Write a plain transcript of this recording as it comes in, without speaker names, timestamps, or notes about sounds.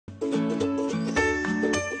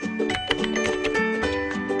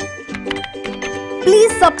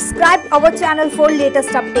subscribe our channel for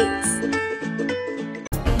latest updates.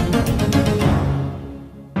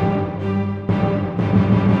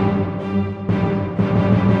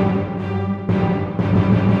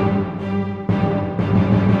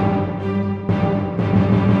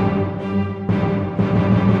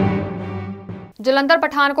 Jalandhar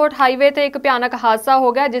Pathankot highway ਤੇ ਇੱਕ ਭਿਆਨਕ ਹਾਦਸਾ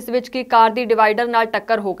ਹੋ ਗਿਆ ਜਿਸ ਵਿੱਚ ਕਿ ਕਾਰ ਦੀ ਡਿਵਾਈਡਰ ਨਾਲ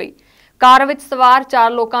ਟੱਕਰ ਹੋ ਗਈ। ਕਾਰ ਵਿੱਚ ਸਵਾਰ 4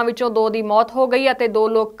 ਲੋਕਾਂ ਵਿੱਚੋਂ 2 ਦੀ ਮੌਤ ਹੋ ਗਈ ਅਤੇ 2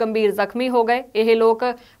 ਲੋਕ ਗੰਭੀਰ ਜ਼ਖਮੀ ਹੋ ਗਏ। ਇਹ ਲੋਕ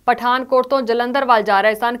ਪਠਾਨਕੋਟ ਤੋਂ ਜਲੰਧਰ ਵੱਲ ਜਾ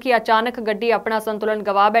ਰਹੇ ਸਨ ਕਿ ਅਚਾਨਕ ਗੱਡੀ ਆਪਣਾ ਸੰਤੁਲਨ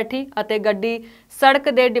ਗਵਾ ਬੈਠੀ ਅਤੇ ਗੱਡੀ ਸੜਕ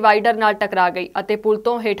ਦੇ ਡਿਵਾਈਡਰ ਨਾਲ ਟਕਰਾ ਗਈ ਅਤੇ ਪੁਲ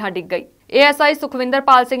ਤੋਂ ਹੇਠਾਂ ਡਿੱਗ ਗਈ। ASI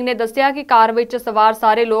ਸੁਖਵਿੰਦਰਪਾਲ ਸਿੰਘ ਨੇ ਦੱਸਿਆ ਕਿ ਕਾਰ ਵਿੱਚ ਸਵਾਰ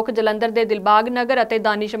ਸਾਰੇ ਲੋਕ ਜਲੰਧਰ ਦੇ ਦਿਲਬਾਗ ਨਗਰ ਅਤੇ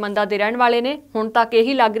ਦਾਨਿਸ਼ਮੰਦਾ ਦੇ ਰਹਿਣ ਵਾਲੇ ਨੇ। ਹੁਣ ਤੱਕ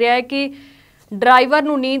ਇਹੀ ਲੱਗ ਰਿਹਾ ਹੈ ਕਿ ਡਰਾਈਵਰ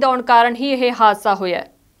ਨੂੰ ਨੀਂਦ ਆਉਣ ਕਾਰਨ ਹੀ ਇਹ ਹਾਦਸਾ ਹੋਇਆ।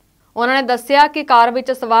 ਉਹਨਾਂ ਨੇ ਦੱਸਿਆ ਕਿ ਕਾਰ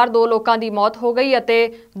ਵਿੱਚ ਸਵਾਰ 2 ਲੋਕਾਂ ਦੀ ਮੌਤ ਹੋ ਗਈ ਅਤੇ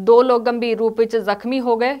 2 ਲੋਕ ਗੰਭੀਰ ਰੂਪ ਵਿੱਚ ਜ਼ਖਮੀ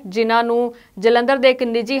ਹੋ ਗਏ, ਜਿਨ੍ਹਾਂ ਨੂੰ ਜਲੰਧਰ ਦੇ ਇੱਕ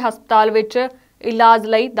ਨਿੱਜੀ ਹਸਪਤਾਲ ਵਿੱਚ ਇਲਾਜ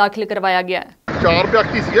ਲਈ ਦਾਖਲ ਕਰਵਾਇਆ ਗਿਆ ਹੈ। 4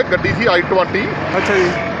 ਵਿਅਕਤੀ ਸੀਗੇ, ਗੱਡੀ ਸੀ I-20। ਅੱਛਾ ਜੀ।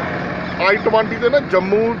 I-20 ਦੇ ਨਾ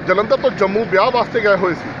ਜਲੰਧਰ ਤੋਂ ਜੰਮੂ ਵਿਆਹ ਵਾਸਤੇ ਗਏ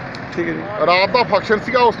ਹੋਏ ਸੀ। ਠੀਕ ਹੈ ਜੀ। ਰਾਤ ਦਾ ਫੰਕਸ਼ਨ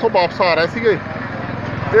ਸੀਗਾ, ਉਸ ਤੋਂ ਵਾਪਸ ਆ ਰਹੇ ਸੀਗੇ।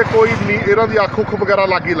 ਇਹ ਕੋਈ ਨਹੀਂ, ਇਹਨਾਂ ਦੀ ਅੱਖ ਉੱਖ ਵਗੈਰਾ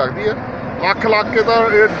ਲੱਗੀ ਲੱਗਦੀ ਹੈ। ਅੱਖ ਲੱਗ ਕੇ ਤਾਂ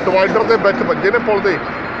ਇਹ ਡਿਵਾਈਡਰ ਦੇ ਵਿੱਚ ਵੱਜੇ ਨੇ ਪੁਲ ਦੇ,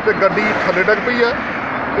 ਤੇ ਗੱਡੀ ਥੱਲੇ ਡਿੱਗ ਪਈ ਹੈ।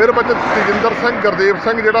 ਫਿਰ ਵਿੱਚ ਤੇਜਿੰਦਰ ਸਿੰਘ ਗੁਰਦੇਵ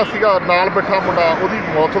ਸਿੰਘ ਜਿਹੜਾ ਸੀਗਾ ਨਾਲ ਬੈਠਾ ਮੁੰਡਾ, ਉਹਦੀ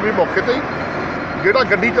ਮੌਤ ਹੋ ਗਈ ਮੌਕੇ ਤੇ ਹੀ। ਜਿਹੜਾ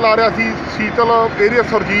ਗੱਡੀ ਚਲਾ ਰਿਹਾ ਸੀ ਸੀਤਲ ਏਰੀਆ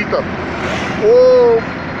ਸਰਜੀਤ, ਉਹ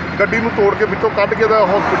ਗੱਡੀ ਨੂੰ ਤੋੜ ਕੇ ਵਿੱਚੋਂ ਕੱਢ ਕੇ ਦਾ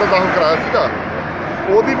ਹਸਪੀਟਲ ਦਾਖਲ ਕਰਾਇਆ ਸੀਗਾ।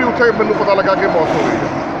 ਉਹਦੀ ਵੀ ਉੱਥੇ ਮੈਨੂੰ ਪਤਾ ਲੱਗਾ ਕਿ ਮੌਤ ਹੋ ਗਈ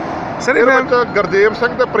ਹੈ। ਸਰ ਇਹਦੇ ਵਿੱਚ ਗੁਰਦੇਵ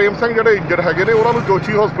ਸਿੰਘ ਤੇ ਪ੍ਰੇਮ ਸਿੰਘ ਜਿਹੜੇ ਇੰਜਰਡ ਹੈਗੇ ਨੇ, ਉਹਨਾਂ ਨੂੰ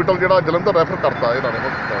ਜੋਸ਼ੀ ਹਸਪੀਟਲ ਜਿਹੜਾ ਜਲੰਧਰ ਰੈਫਰ ਕਰਤਾ ਇਹਨਾਂ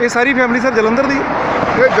ਨੇ। ਇਹ ਸਾਰੀ ਫੈਮਿਲੀ ਸਰ ਜਲੰਧਰ ਦੀ?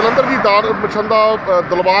 ਇਹ ਜਲੰਧਰ ਦੀ ਦਾਨਿਸ਼ਮੰਦਾ,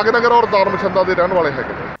 ਦਿਲਬਾਗ ਨਗਰ ਔਰ ਦਾਨਿਸ਼ਮੰਦਾ ਦੇ ਰਹਿਣ ਵਾਲੇ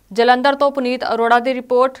ਹੈਗੇ ਨੇ। ਜਲੰਧਰ ਤੋਂ ਪੁਨੀਤ ਅਰੋੜਾ ਦੀ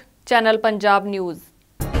ਰਿਪੋਰਟ, ਚੈਨਲ ਪੰਜਾਬ ਨਿਊਜ਼।